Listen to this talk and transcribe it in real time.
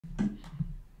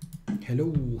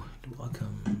Hello and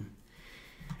welcome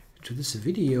to this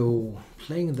video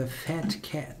playing the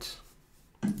phatkat.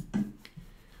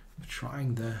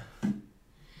 Trying the...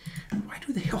 Why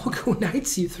do they all go knight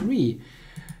c3?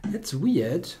 That's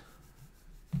weird.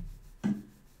 a5.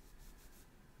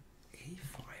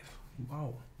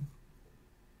 Wow.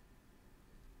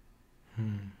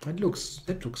 That looks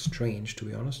strange, to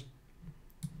be honest.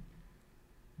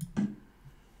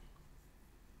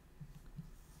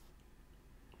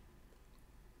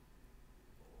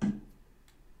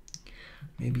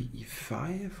 Maybe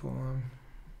e5, or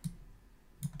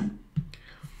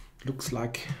looks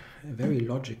like a very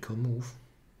logical move.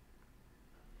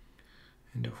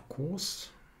 And of course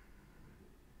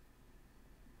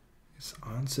is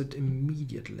answered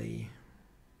immediately.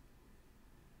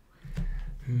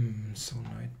 So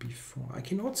knight b4. I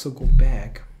can also go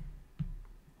back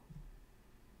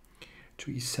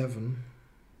to e7.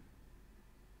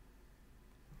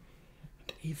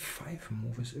 The a5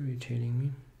 move is irritating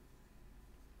me.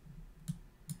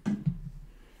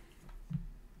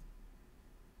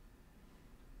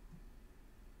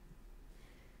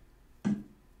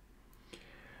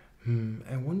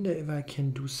 I wonder if I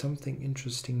can do something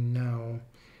interesting now.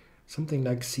 Something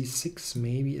like c6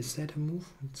 maybe. Is that a move?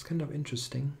 It's kind of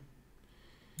interesting.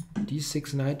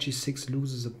 d6, knight g6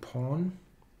 loses a pawn.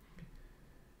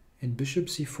 And bishop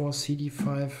c4,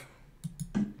 cd5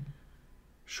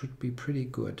 should be pretty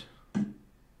good.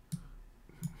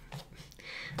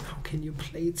 How can you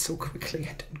play it so quickly?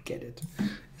 I don't get it.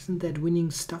 Isn't that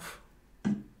winning stuff?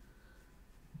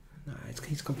 No,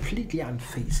 he's completely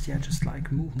unfazed. Yeah, just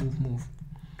like move, move, move.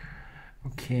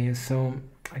 Okay, so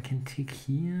I can take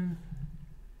here.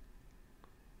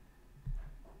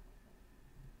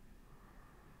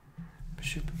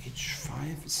 Bishop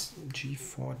h5 is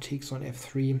g4, takes on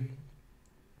f3.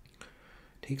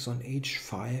 Takes on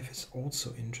h5 is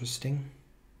also interesting.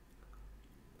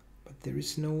 But there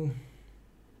is no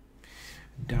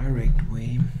direct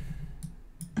way.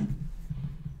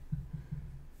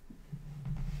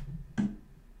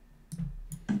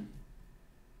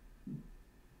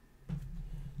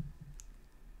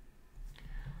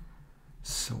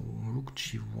 So rook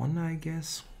g1, I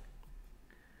guess.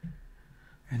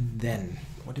 And then,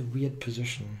 what a weird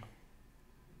position.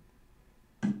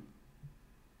 The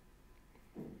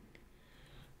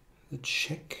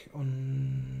check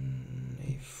on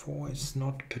a4 is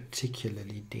not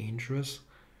particularly dangerous.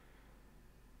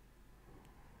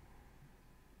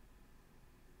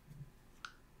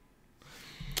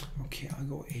 Okay, I'll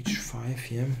go h5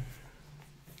 here.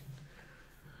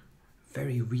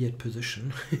 Very weird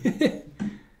position.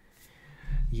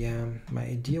 Yeah, my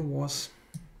idea was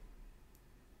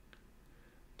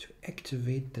to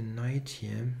activate the knight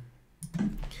here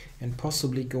and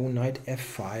possibly go knight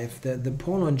f5. The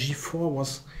pawn on g4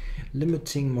 was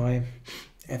limiting my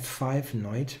f5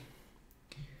 knight.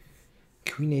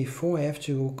 Queen a4, I have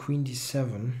to go queen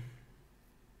d7.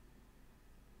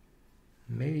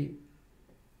 Maybe,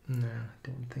 no, I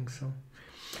don't think so.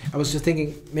 I was just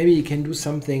thinking maybe you can do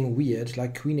something weird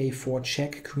like queen a4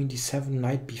 check, queen d7,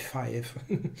 knight b5.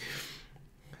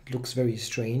 It looks very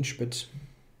strange, but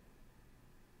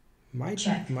might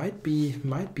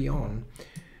be on.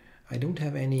 I don't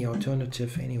have any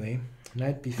alternative anyway.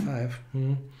 Knight b5.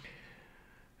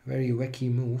 Very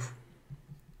wacky move.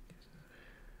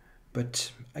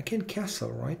 But I can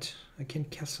castle, right? I can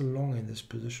castle long in this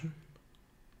position.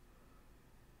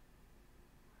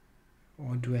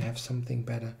 Or do I have something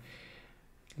better?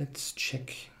 Let's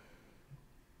check.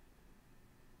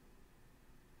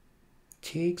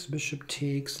 Takes, bishop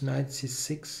takes, knight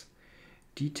c6,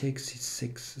 d takes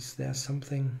c6. Is there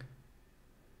something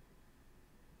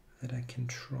that I can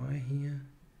try here?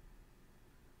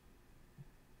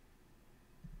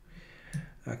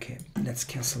 Okay, let's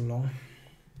castle long.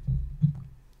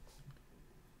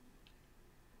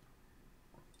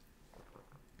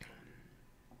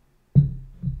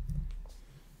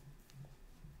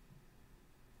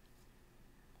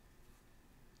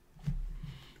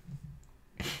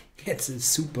 It's a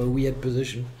super weird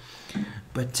position,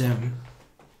 but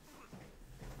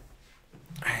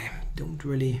I don't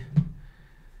really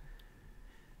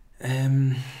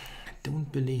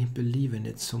believe in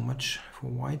it so much for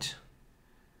white.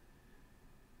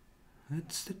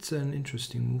 That's an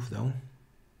interesting move though.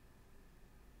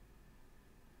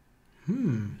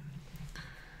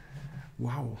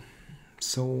 Wow.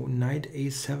 So knight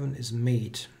a7 is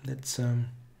mate. That's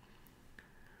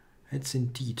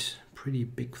indeed pretty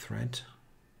big threat.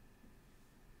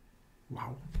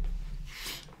 Wow.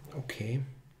 Okay.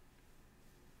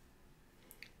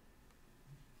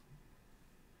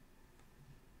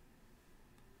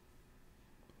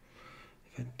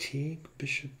 I take,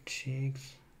 bishop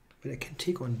takes, but I can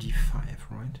take on d5,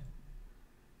 right?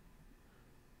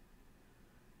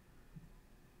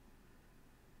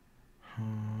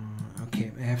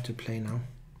 Okay, I have to play now.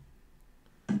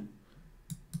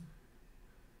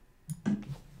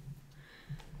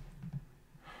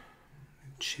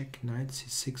 Check, knight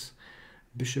c6,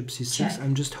 bishop c6. Check.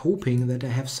 I'm just hoping that I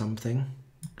have something.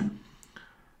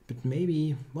 But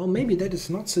maybe, well, maybe that is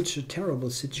not such a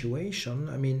terrible situation.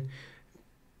 I mean,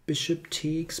 bishop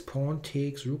takes, pawn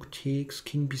takes, rook takes,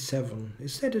 king b7.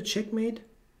 Is that a checkmate?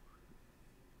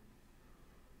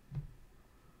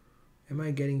 Am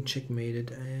I getting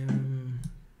checkmated? I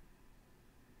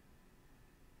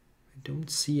don't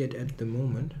see it at the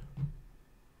moment.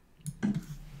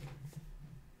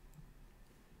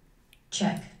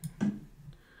 Check.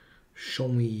 Show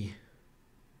me.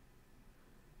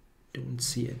 Don't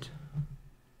see it.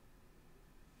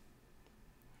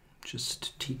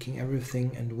 Just taking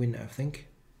everything and win, I think.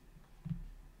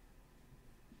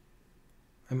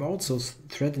 I'm also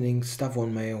threatening stuff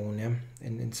on my own, yeah,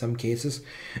 in some cases.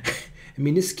 I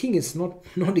mean, this king is not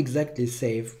exactly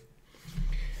safe.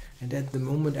 And at the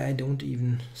moment, I don't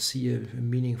even see a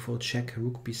meaningful check.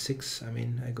 Rook b6. I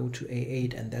mean, I go to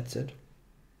a8 and that's it.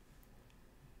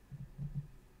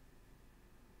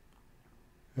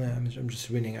 Yeah, I'm just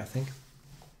winning, I think.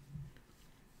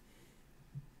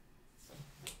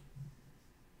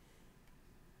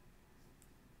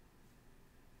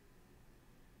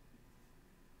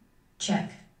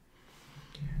 Check.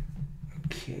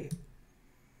 Okay.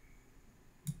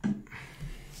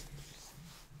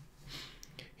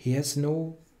 He has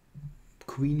no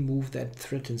queen move that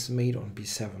threatens mate on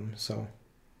b7, so.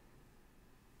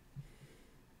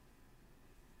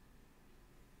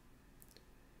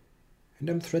 And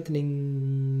I'm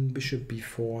threatening bishop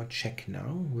b4 check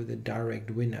now with a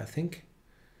direct win, I think.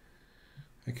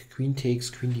 Like queen takes,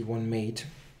 queen d1 mate.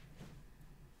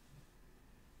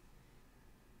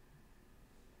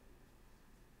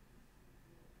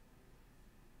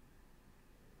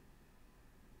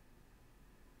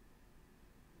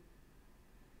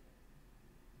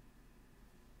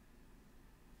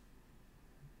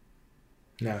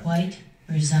 No. White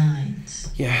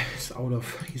resigns. Yeah, he's out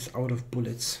of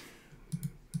bullets.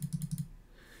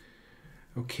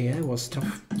 Okay, that was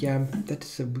tough. Yeah, that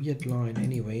is a weird line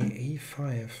anyway.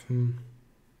 a5.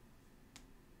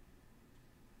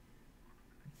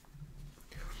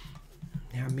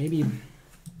 Yeah, maybe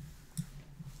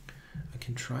I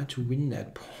can try to win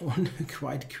that pawn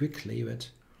quite quickly, but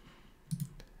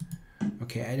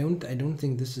okay, I don't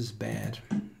think this is bad.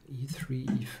 e3,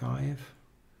 e5.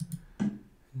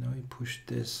 Now he pushed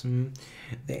this.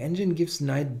 The engine gives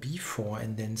knight b4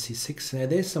 and then c6. Now,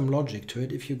 there's some logic to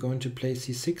it. If you're going to play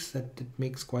c6, that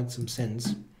makes quite some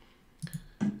sense.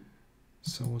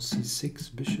 So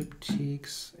c6, bishop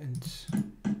takes, and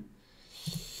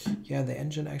yeah, the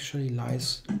engine actually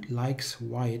likes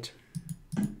white.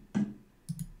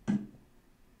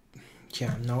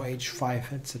 Yeah, now h5.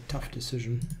 That's a tough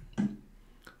decision.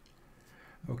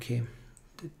 Okay.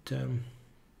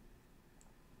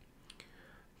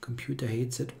 Computer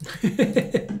hates it.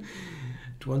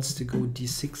 It wants to go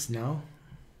d6 now.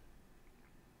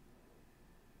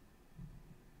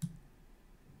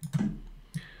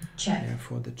 Check. Yeah,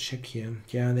 for the check here.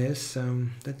 Yeah, there's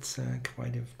that's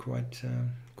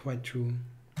quite true.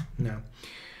 No.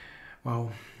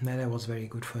 Wow, that was very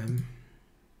good for him.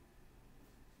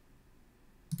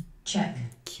 Check.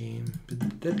 Okay,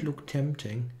 but that looked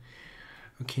tempting.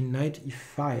 Okay, knight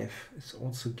e5 is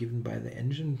also given by the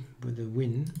engine with a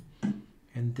win.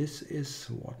 And this is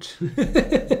what?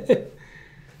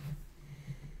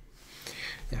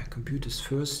 Yeah, computer's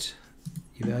first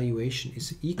evaluation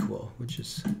is equal, which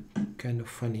is kind of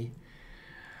funny.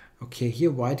 Okay, here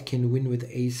white can win with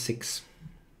a6.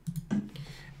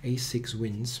 a6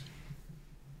 wins.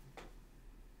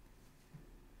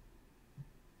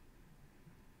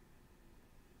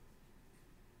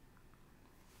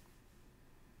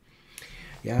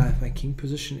 Yeah, my king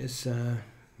position is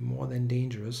more than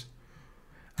dangerous.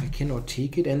 I cannot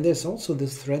take it. And there's also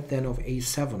this threat then of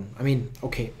a7. I mean,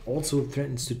 okay, also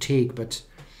threatens to take, but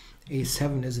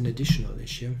a7 is an additional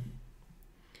issue.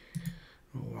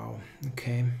 Oh, wow.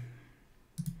 Okay.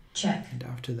 Check. And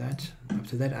after that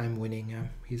I'm winning. Yeah,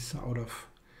 he's out of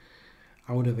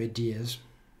ideas.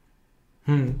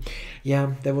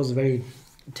 Yeah, that was a very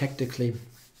tactically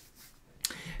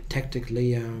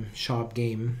sharp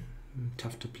game.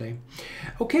 Tough to play.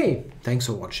 Okay, thanks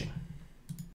for watching.